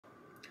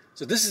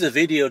So this is a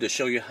video to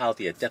show you how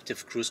the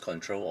adaptive cruise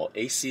control, or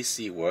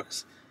ACC,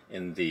 works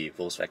in the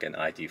Volkswagen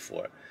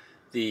ID4.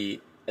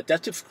 The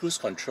adaptive cruise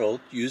control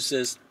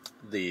uses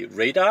the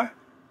radar,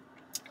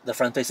 the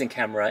front-facing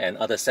camera, and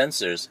other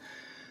sensors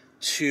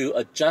to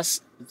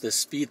adjust the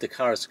speed the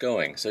car is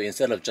going. So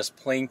instead of just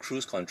plain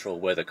cruise control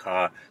where the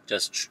car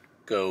just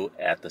go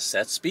at the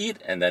set speed,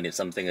 and then if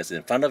something is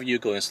in front of you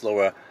going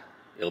slower,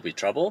 it'll be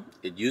trouble.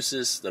 It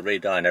uses the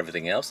radar and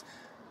everything else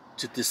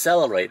to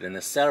decelerate and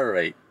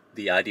accelerate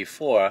the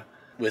ID4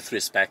 with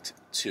respect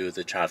to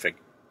the traffic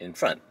in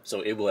front. So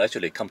it will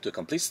actually come to a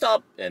complete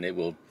stop, and it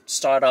will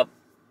start up,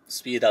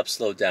 speed up,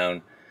 slow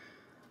down,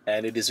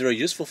 and it is very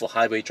useful for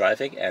highway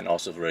driving and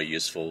also very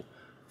useful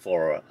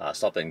for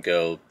stop and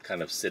go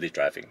kind of city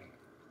driving.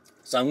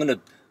 So I'm going to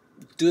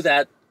do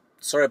that.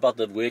 Sorry about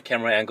the weird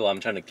camera angle. I'm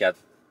trying to get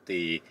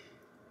the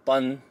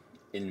button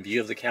in view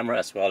of the camera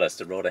as well as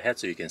the road ahead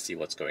so you can see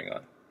what's going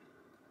on.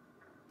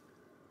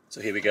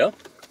 So here we go.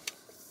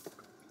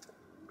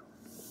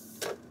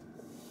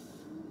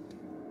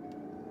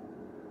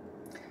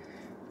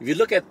 If you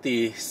look at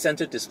the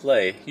center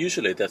display,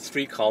 usually there are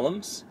three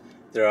columns.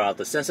 There are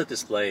the sensor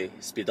display,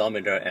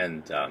 speedometer,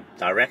 and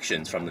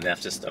directions from the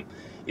nav system.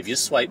 If you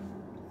swipe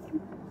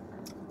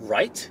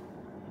right,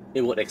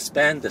 it would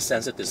expand the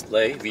sensor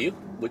display view,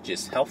 which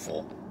is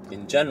helpful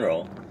in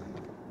general,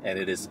 and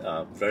it is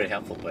very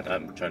helpful, but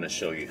I'm trying to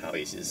show you how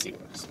ACC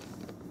works.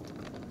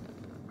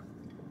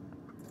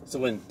 So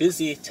we're in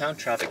busy town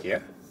traffic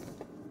here,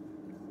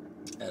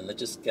 and let's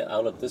just get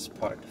out of this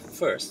part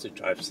first to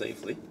drive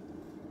safely.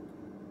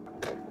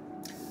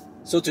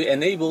 So to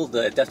enable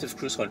the adaptive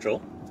cruise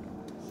control,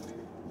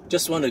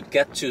 just want to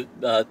get to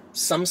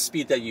some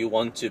speed that you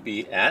want to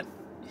be at,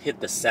 hit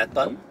the set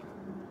button,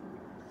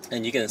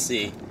 and you can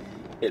see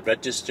it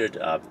registered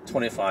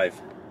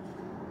 25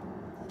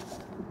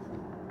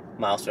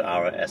 miles per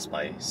hour as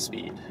my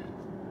speed.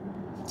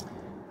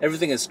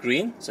 Everything is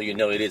green, so you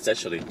know it is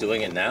actually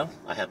doing it now.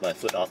 I have my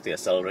foot off the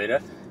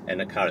accelerator, and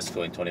the car is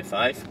going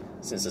 25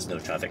 since there's no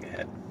traffic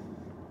ahead.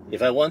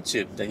 If I want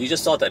to, then you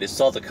just saw that it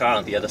saw the car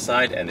on the other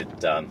side, and it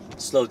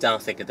slowed down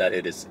thinking that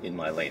it is in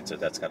my lane, so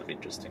that's kind of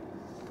interesting.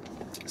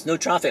 There's no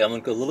traffic. I'm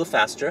going to go a little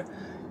faster.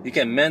 You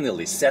can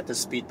manually set the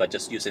speed by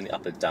just using the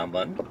up and down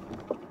button.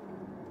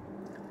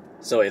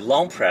 So a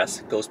long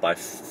press goes by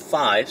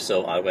 5,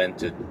 so I went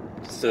to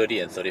 30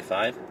 and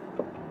 35.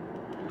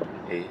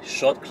 A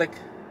short click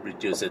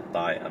reduces it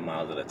by a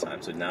mile at a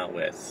time, so now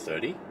we're at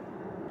 30.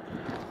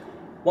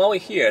 While we're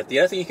here, the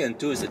other thing you can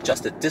do is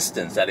adjust the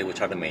distance that it will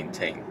try to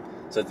maintain.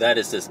 So that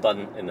is this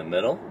button in the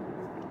middle.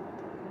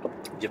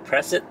 You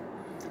press it,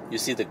 you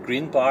see the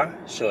green bar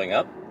showing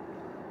up.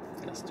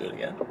 Let's do it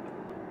again.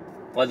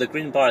 While the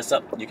green bar is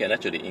up, you can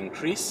actually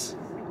increase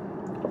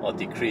or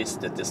decrease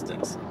the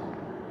distance.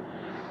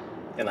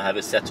 And I have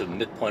it set to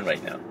midpoint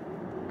right now.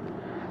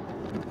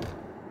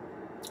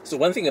 So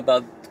one thing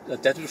about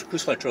adaptive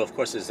cruise control, of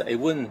course, is that it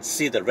wouldn't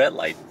see the red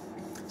light.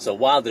 So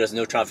while there's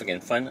no traffic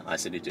in front, I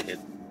still need to hit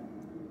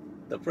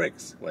the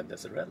brakes when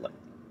there's a red light.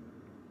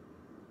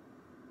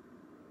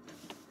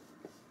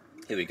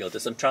 Here we go,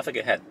 there's some traffic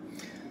ahead.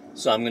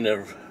 So I'm going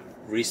to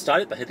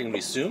restart it by hitting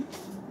resume.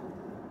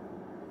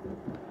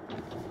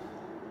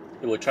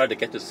 It will try to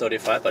get to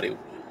 35, but it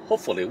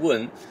hopefully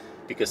wouldn't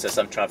because there's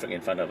some traffic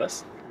in front of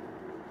us.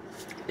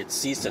 It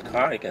sees the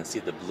car, you can see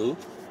the blue.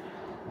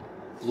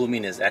 Blue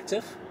means it's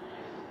active.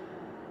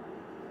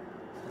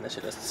 And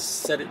actually let's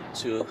set it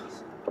to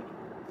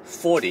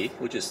 40,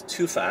 which is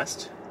too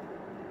fast.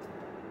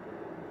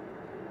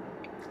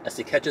 As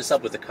it catches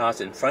up with the cars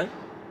in front,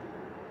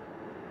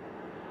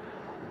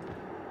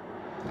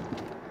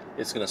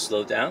 it's going to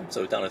slow down,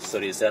 so down to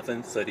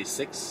 37,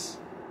 36.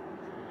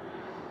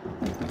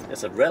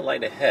 There's a red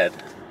light ahead,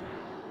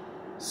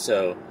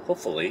 so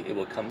hopefully it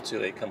will come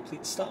to a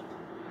complete stop.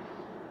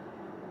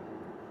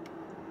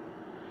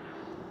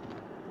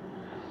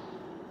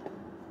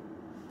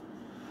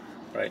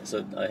 Right,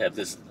 so I have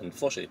this,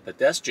 unfortunately,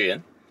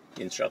 pedestrian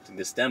interrupting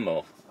this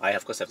demo. I,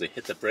 of course, have to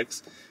hit the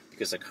brakes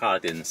because the car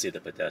didn't see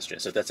the pedestrian,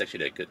 so that's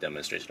actually a good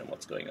demonstration of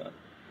what's going on.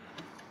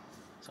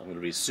 So I'm going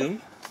to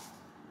resume.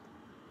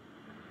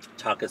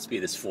 Target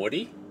speed is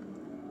 40.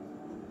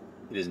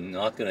 It is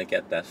not going to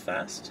get that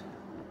fast.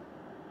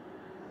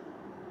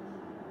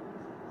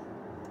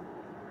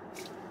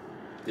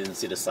 Didn't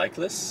see the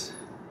cyclist.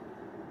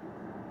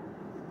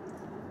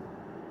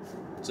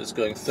 So it's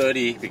going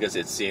 30 because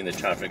it's seeing the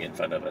traffic in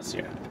front of us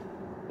here,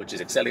 which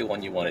is exactly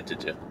what you want it to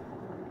do.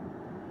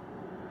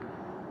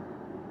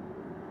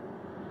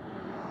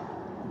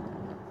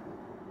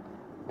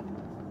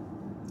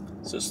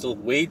 So it's still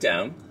way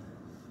down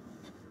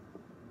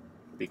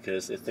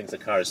because it thinks the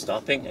car is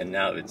stopping, and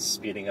now it's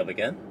speeding up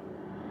again.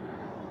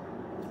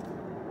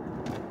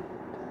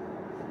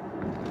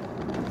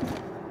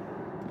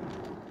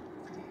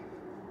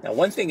 Now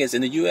one thing is,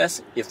 in the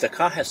US, if the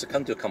car has to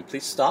come to a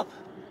complete stop,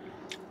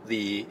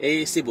 the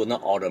AAC will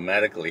not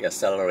automatically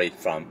accelerate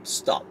from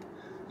stop.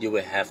 You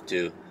will have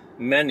to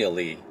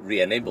manually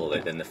re-enable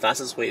it, and the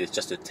fastest way is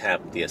just to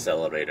tap the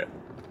accelerator.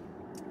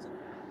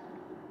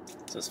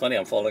 So it's funny,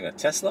 I'm following a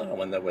Tesla. I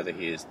wonder whether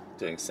he is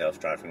doing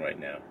self-driving right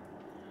now.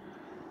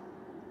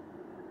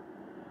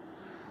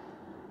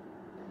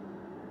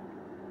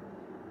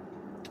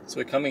 So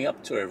we're coming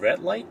up to a red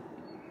light,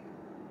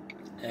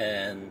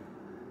 and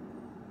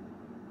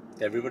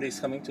everybody's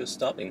coming to a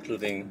stop,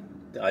 including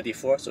the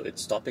ID4, so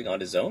it's stopping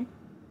on its own.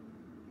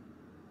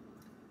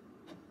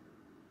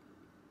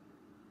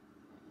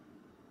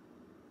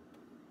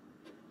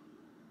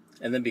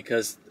 And then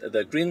because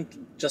the green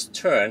just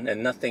turned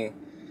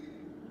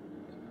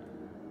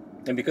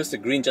because the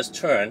green just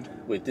turned,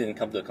 we didn't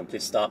come to a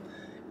complete stop,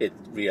 it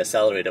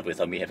reaccelerated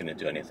without me having to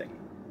do anything.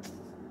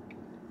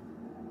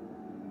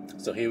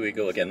 So here we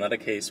go again, another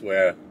case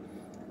where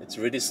it's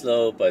really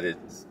slow, but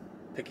it's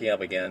picking up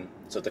again.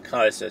 So the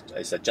car is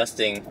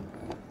adjusting,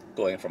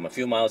 going from a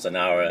few miles an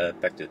hour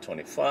back to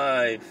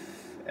 25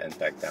 and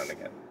back down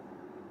again.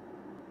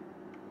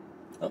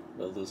 Oh,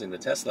 we're losing the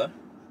Tesla.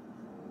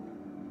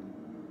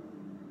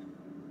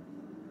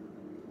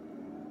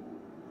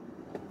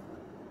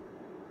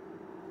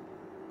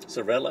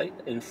 So red light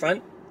in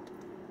front,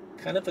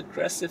 kind of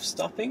aggressive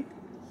stopping.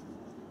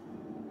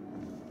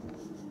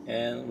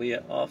 And we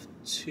are off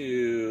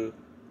to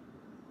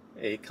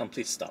a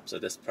complete stop, so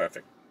that's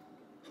perfect.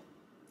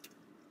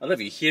 I don't know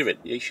if you hear it,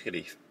 you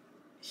actually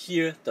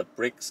hear the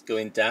brakes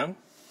going down.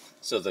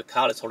 So the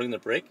car is holding the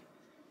brake.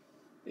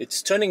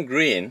 It's turning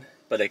green,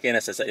 but again,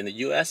 as I said, in the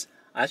US,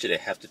 I actually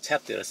have to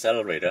tap the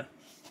accelerator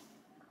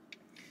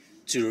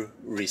to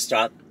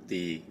restart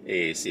the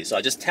AAC. So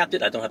I just tapped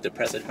it, I don't have to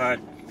press it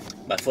hard.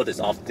 My foot is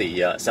off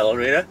the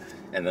accelerator,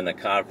 and then the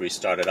car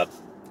restarted up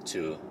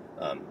to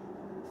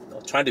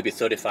trying to be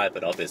 35,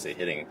 but obviously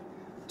hitting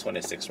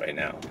 26 right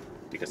now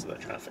because of the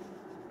traffic.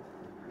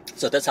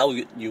 So that's how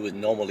you would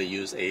normally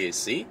use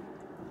AAC.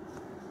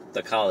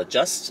 The car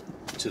adjusts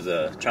to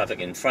the traffic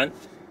in front,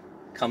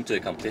 come to a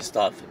complete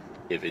stop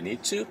if it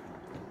needs to.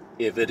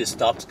 If it is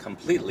stopped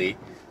completely,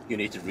 you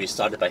need to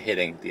restart it by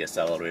hitting the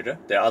accelerator.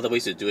 There are other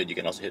ways to do it. You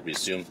can also hit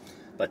resume,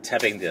 but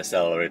tapping the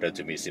accelerator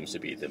to me seems to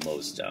be the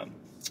most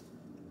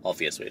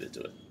obvious way to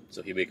do it.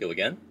 So here we go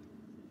again.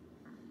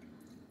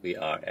 We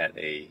are at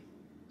a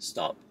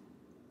stop.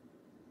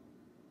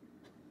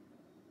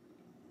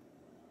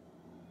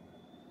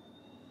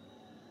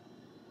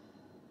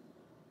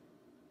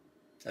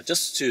 Now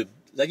just to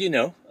let you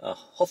know,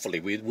 hopefully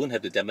we won't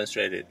have to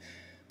demonstrate it,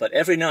 but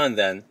every now and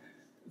then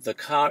the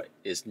car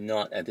is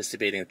not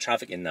anticipating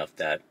traffic enough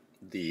that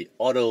the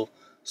auto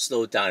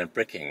slow down and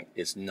braking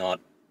is not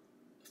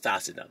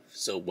fast enough.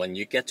 So when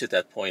you get to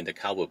that point, the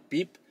car will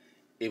beep,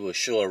 it will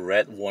show a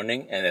red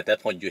warning, and at that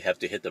point you have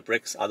to hit the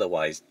brakes,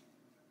 otherwise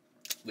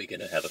we're going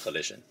to have a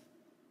collision.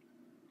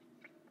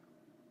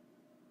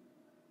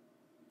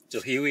 So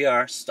here we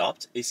are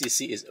stopped.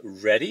 ACC is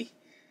ready.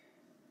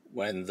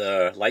 When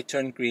the light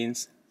turns green,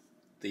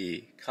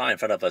 the car in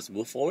front of us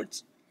moves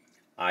forwards.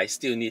 I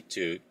still need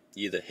to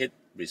either hit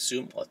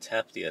resume or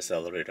tap the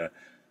accelerator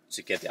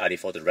to get the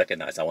ID4 to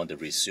recognize I want to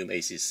resume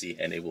ACC,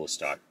 and it will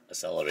start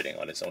accelerating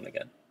on its own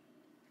again.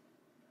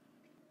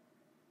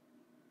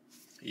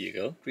 Here you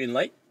go, green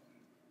light.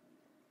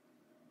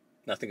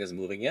 Nothing is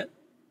moving yet.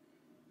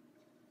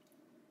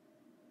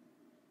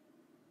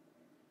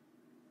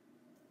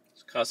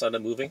 So car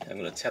started moving. I'm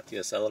going to tap the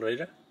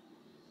accelerator.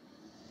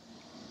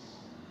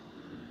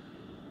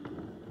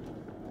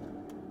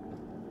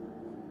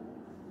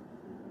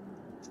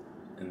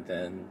 And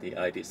then the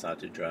ID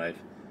started to drive.